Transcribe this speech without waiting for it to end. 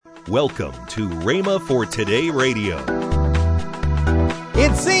Welcome to Rhema for Today Radio.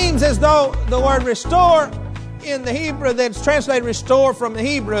 It seems as though the word restore in the Hebrew, that's translated restore from the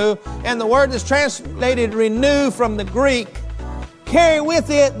Hebrew, and the word that's translated renew from the Greek, carry with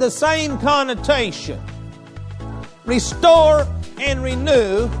it the same connotation. Restore and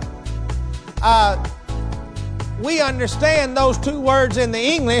renew. We understand those two words in the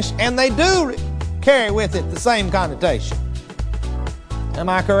English, and they do carry with it the same connotation. Am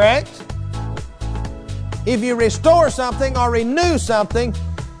I correct? If you restore something or renew something,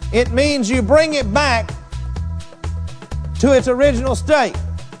 it means you bring it back to its original state.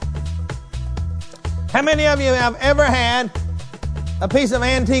 How many of you have ever had a piece of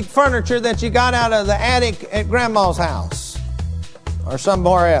antique furniture that you got out of the attic at Grandma's house or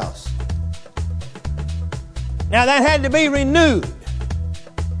somewhere else? Now that had to be renewed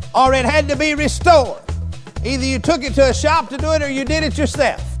or it had to be restored. Either you took it to a shop to do it or you did it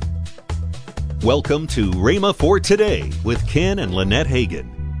yourself. Welcome to Rhema for Today with Ken and Lynette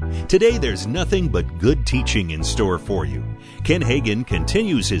Hagin. Today there's nothing but good teaching in store for you. Ken Hagin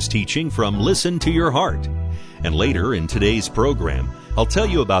continues his teaching from Listen to Your Heart. And later in today's program, I'll tell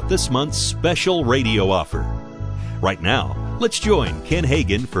you about this month's special radio offer. Right now, let's join Ken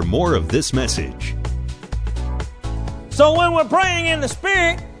Hagin for more of this message. So when we're praying in the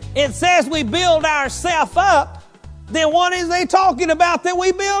Spirit, it says we build ourselves up. Then what is they talking about that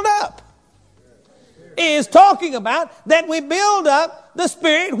we build up? It is talking about that we build up the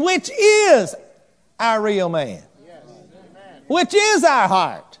Spirit, which is our real man. Which is our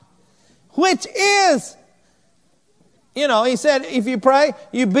heart. Which is, he said, if you pray,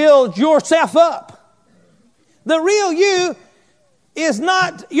 you build yourself up. The real you is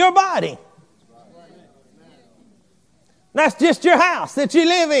not your body. That's just your house that you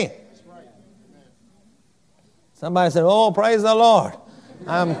live in. Somebody said, oh, praise the Lord.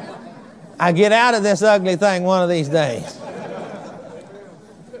 I get out of this ugly thing one of these days.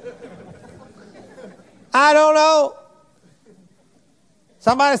 I don't know.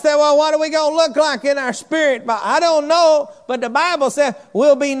 Somebody said, well, what are we going to look like in our spirit? But I don't know, but the Bible says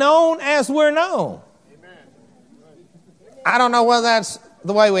we'll be known as we're known. I don't know whether that's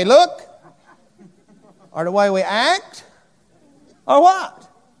the way we look or the way we act or what.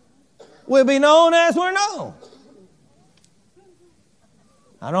 We'll be known as we're known.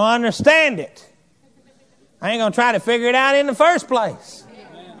 I don't understand it. I ain't going to try to figure it out in the first place.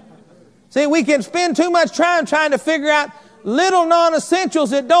 See, we can spend too much time trying to figure out little non-essentials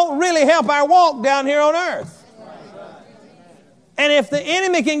that don't really help our walk down here on earth. And if the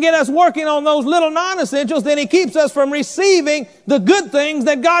enemy can get us working on those little non-essentials, then he keeps us from receiving the good things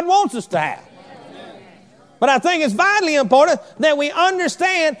that God wants us to have. But I think it's vitally important that we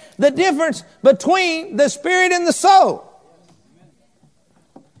understand the difference between the spirit and the soul.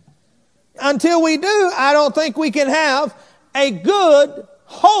 Until we do, I don't think we can have a good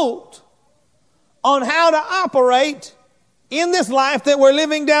hold on how to operate in this life that we're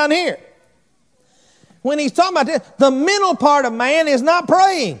living down here. When he's talking about this, the mental part of man is not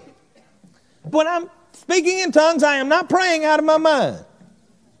praying. When I'm speaking in tongues, I am not praying out of my mind.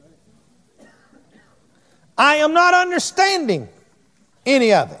 I am not understanding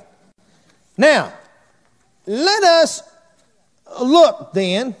any of it. Now, let us look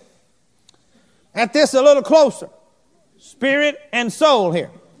then at this a little closer. Spirit and soul here.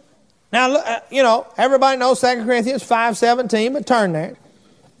 Now, everybody knows 2 Corinthians 5:17, but turn there.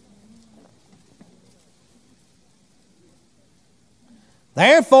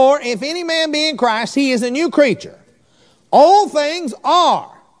 Therefore, if any man be in Christ, he is a new creature. All things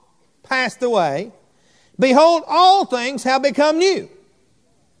are passed away. Behold, all things have become new.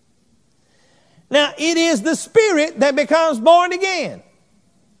 Now, it is the Spirit that becomes born again.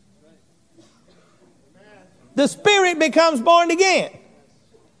 The Spirit becomes born again.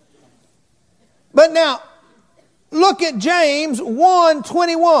 But now, look at James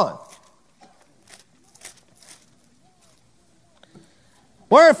 1:21.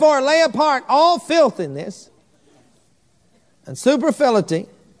 Wherefore lay apart all filthiness and superfluity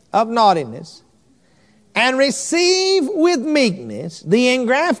of naughtiness, and receive with meekness the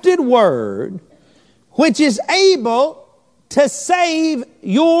engrafted word, which is able to save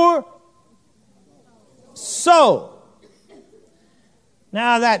your soul.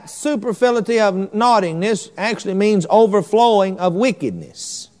 Now that superfluity of naughtiness actually means overflowing of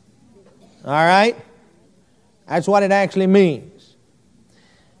wickedness. All right? That's what it actually means.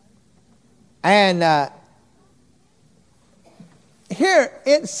 And here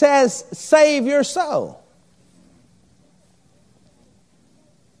it says, save your soul.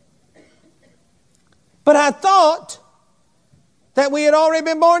 But I thought that we had already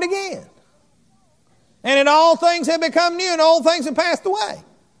been born again. And that all things have become new and old things have passed away.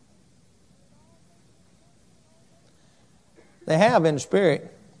 They have in the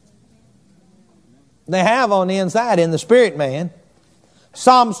spirit. They have on the inside in the spirit man.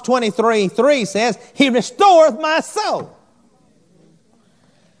 Psalms 23:3 says, He restoreth my soul.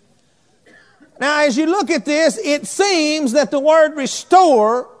 Now, as you look at this, it seems that the word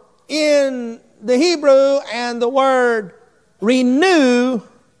restore in the Hebrew and the word renew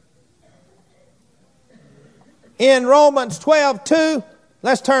in Romans 12:2.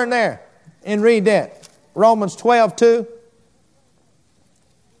 Let's turn there and read that. Romans 12:2.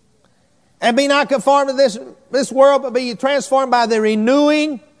 And be not conformed to this world, but be ye transformed by the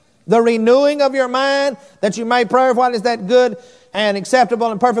renewing of your mind, that you may prove what is that good and acceptable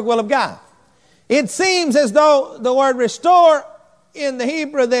and perfect will of God. It seems as though the word restore in the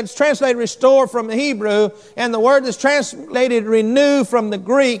Hebrew, that's translated restore from the Hebrew, and the word that's translated renew from the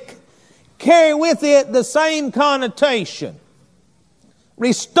Greek, carry with it the same connotation.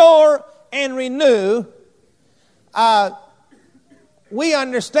 Restore and renew. We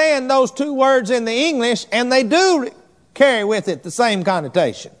understand those two words in the English, and they do carry with it the same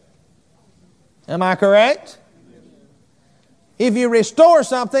connotation. Am I correct? If you restore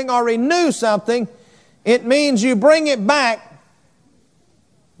something or renew something, it means you bring it back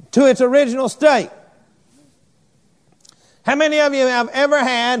to its original state. How many of you have ever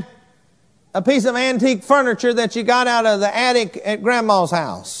had a piece of antique furniture that you got out of the attic at Grandma's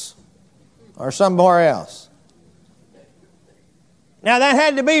house or somewhere else? Now that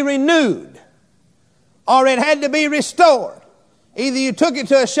had to be renewed, or it had to be restored. Either you took it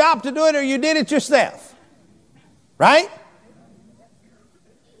to a shop to do it, or you did it yourself. Right?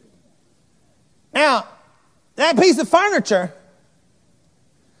 Now, that piece of furniture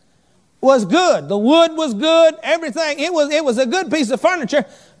was good. The wood was good. Everything. It was a good piece of furniture,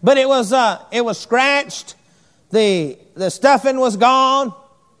 but it was scratched. The stuffing was gone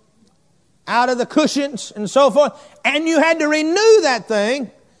out of the cushions and so forth, and you had to renew that thing,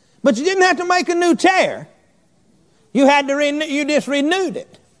 but you didn't have to make a new chair. You had to you just renewed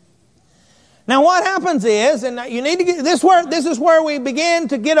it. Now what happens is, and you need to get this is where we begin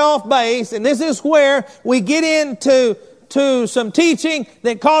to get off base, and this is where we get into some teaching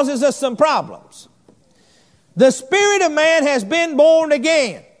that causes us some problems. The spirit of man has been born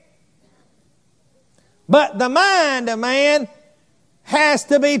again, but the mind of man has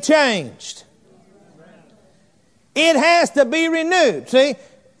to be changed. It has to be renewed. See,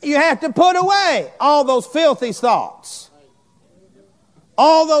 you have to put away all those filthy thoughts.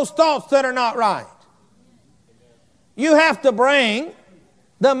 All those thoughts that are not right. You have to bring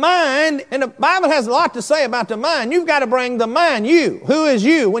the mind, and the Bible has a lot to say about the mind. You've got to bring the mind, you. Who is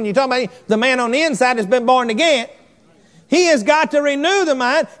you? When you talk about the man on the inside has been born again, he has got to renew the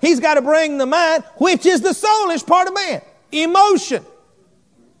mind. He's got to bring the mind, which is the soulish part of man. Emotion.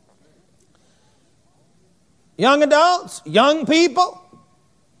 Young adults, young people,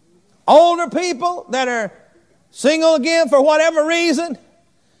 older people that are single again for whatever reason,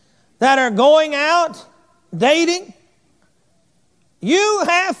 that are going out, dating, you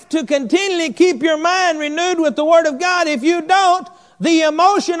have to continually keep your mind renewed with the Word of God. If you don't, the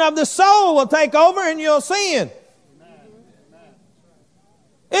emotion of the soul will take over and you'll sin.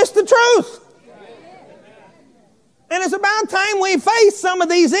 It's the truth. And it's about time we face some of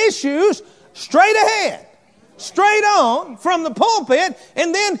these issues straight ahead, straight on from the pulpit,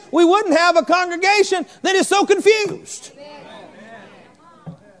 and then we wouldn't have a congregation that is so confused.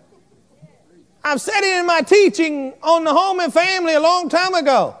 I've said it in my teaching on the home and family a long time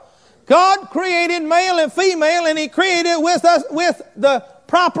ago. God created male and female, and He created with us with the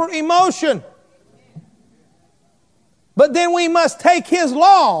proper emotion. But then we must take His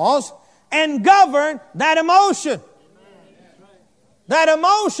laws and govern that emotion. That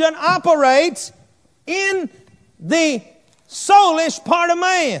emotion operates in the soulish part of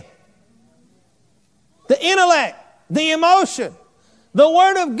man. The intellect, the emotion. The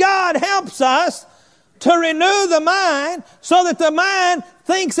Word of God helps us to renew the mind so that the mind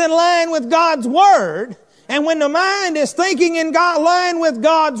thinks in line with God's Word. And when the mind is thinking in line with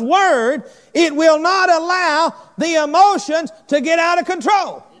God's Word, it will not allow the emotions to get out of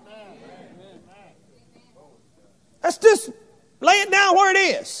control. Let's just lay it down where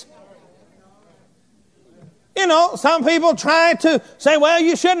it is. You know, some people try to say, well,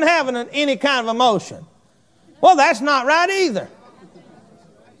 you shouldn't have any kind of emotion. Well, that's not right either.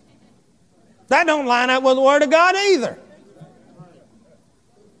 That don't line up with the Word of God either.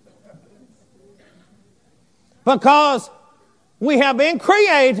 Because we have been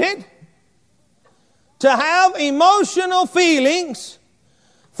created to have emotional feelings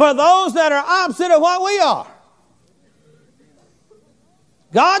for those that are opposite of what we are.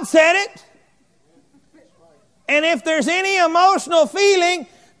 God said it. And if there's any emotional feeling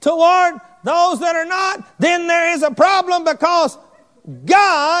toward those that are not, then there is a problem, because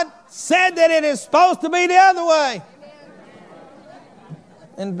God said that it is supposed to be the other way.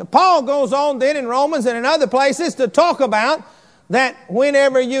 And Paul goes on then in Romans and in other places to talk about that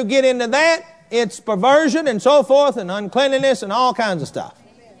whenever you get into that, it's perversion and so forth and uncleanliness and all kinds of stuff.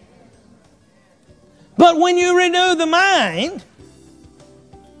 But when you renew the mind,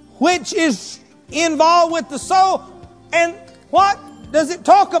 which is involved with the soul, and what does it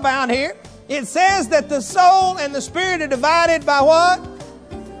talk about here? It says that the soul and the spirit are divided by what?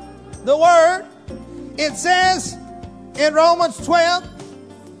 The Word. It says in Romans 12,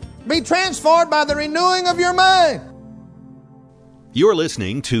 be transformed by the renewing of your mind. You're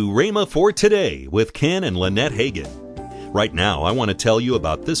listening to Rhema for Today with Ken and Lynette Hagin. Right now, I want to tell you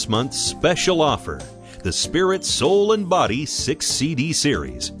about this month's special offer, the Spirit, Soul, and Body 6 CD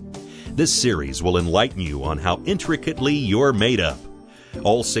series. This series will enlighten you on how intricately you're made up.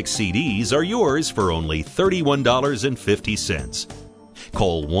 All 6 CDs are yours for only $31.50.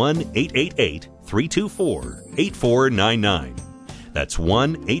 Call 1-888-324-8499. That's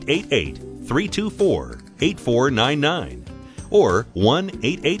 1-888-324-8499. Or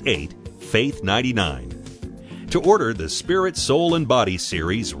 1-888-FAITH-99. To order the Spirit, Soul, and Body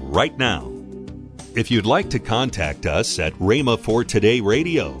series right now. If you'd like to contact us at Rhema for Today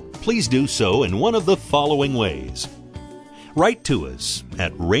Radio, please do so in one of the following ways. Write to us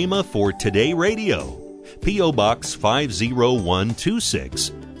at Rhema for Today Radio, P.O. Box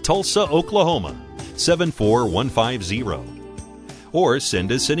 50126, Tulsa, Oklahoma 74150. Or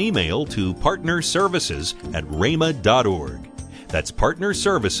send us an email to partnerservices@rhema.org. That's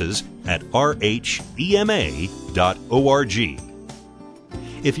partnerservices@rhema.org.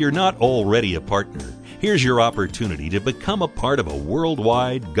 If you're not already a partner, here's your opportunity to become a part of a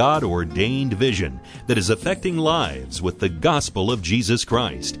worldwide, God-ordained vision that is affecting lives with the gospel of Jesus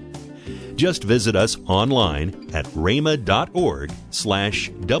Christ. Just visit us online at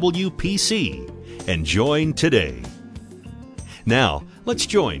rhema.org/WPC and join today. Now, let's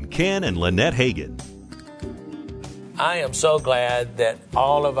join Ken and Lynette Hagin. I am so glad that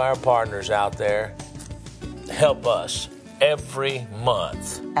all of our partners out there help us every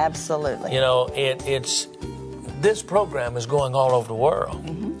month. Absolutely. You know, it's this program is going all over the world.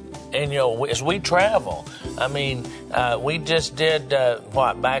 Mm-hmm. And, you know, as we travel, I mean, we just did,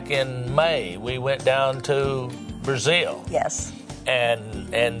 back in May, we went down to Brazil. Yes.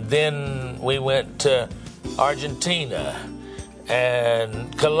 And then we went to Argentina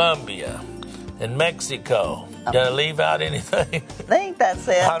and Colombia and Mexico. Did I leave out anything? I think that's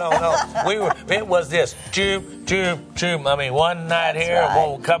it. I don't know. It was this, choop. I mean, one night here,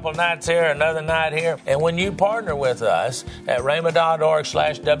 a couple nights here, another night here. And when you partner with us at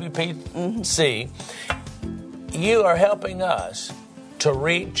rhema.org/WPC, you are helping us to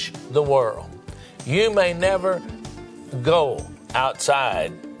reach the world. You may never go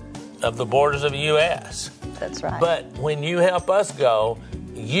outside of the borders of the U.S. That's right. But when you help us go,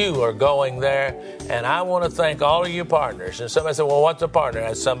 you are going there. And I want to thank all of you partners. And somebody said, well, what's a partner?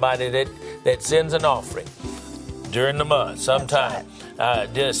 That's somebody that sends an offering during the month sometime. Right.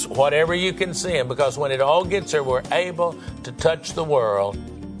 Just whatever you can send, because when it all gets there, we're able to touch the world.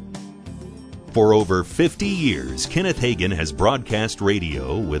 For over 50 years, Kenneth Hagin has broadcast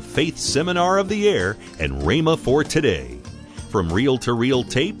radio with Faith Seminar of the Air and Rhema for Today. From reel-to-reel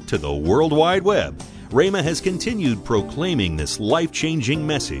tape to the World Wide Web, Rhema has continued proclaiming this life-changing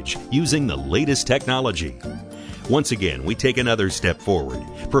message using the latest technology. Once again, we take another step forward,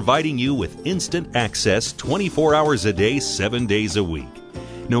 providing you with instant access 24 hours a day, 7 days a week.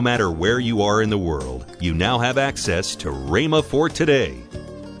 No matter where you are in the world, you now have access to Rhema for Today.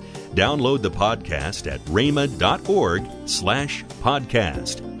 Download the podcast at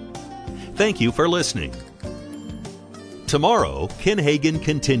rhema.org/podcast. Thank you for listening. Tomorrow, Ken Hagin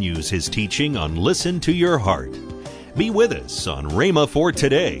continues his teaching on Listen to Your Heart. Be with us on Rhema for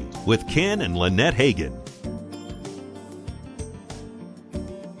Today with Ken and Lynette Hagin.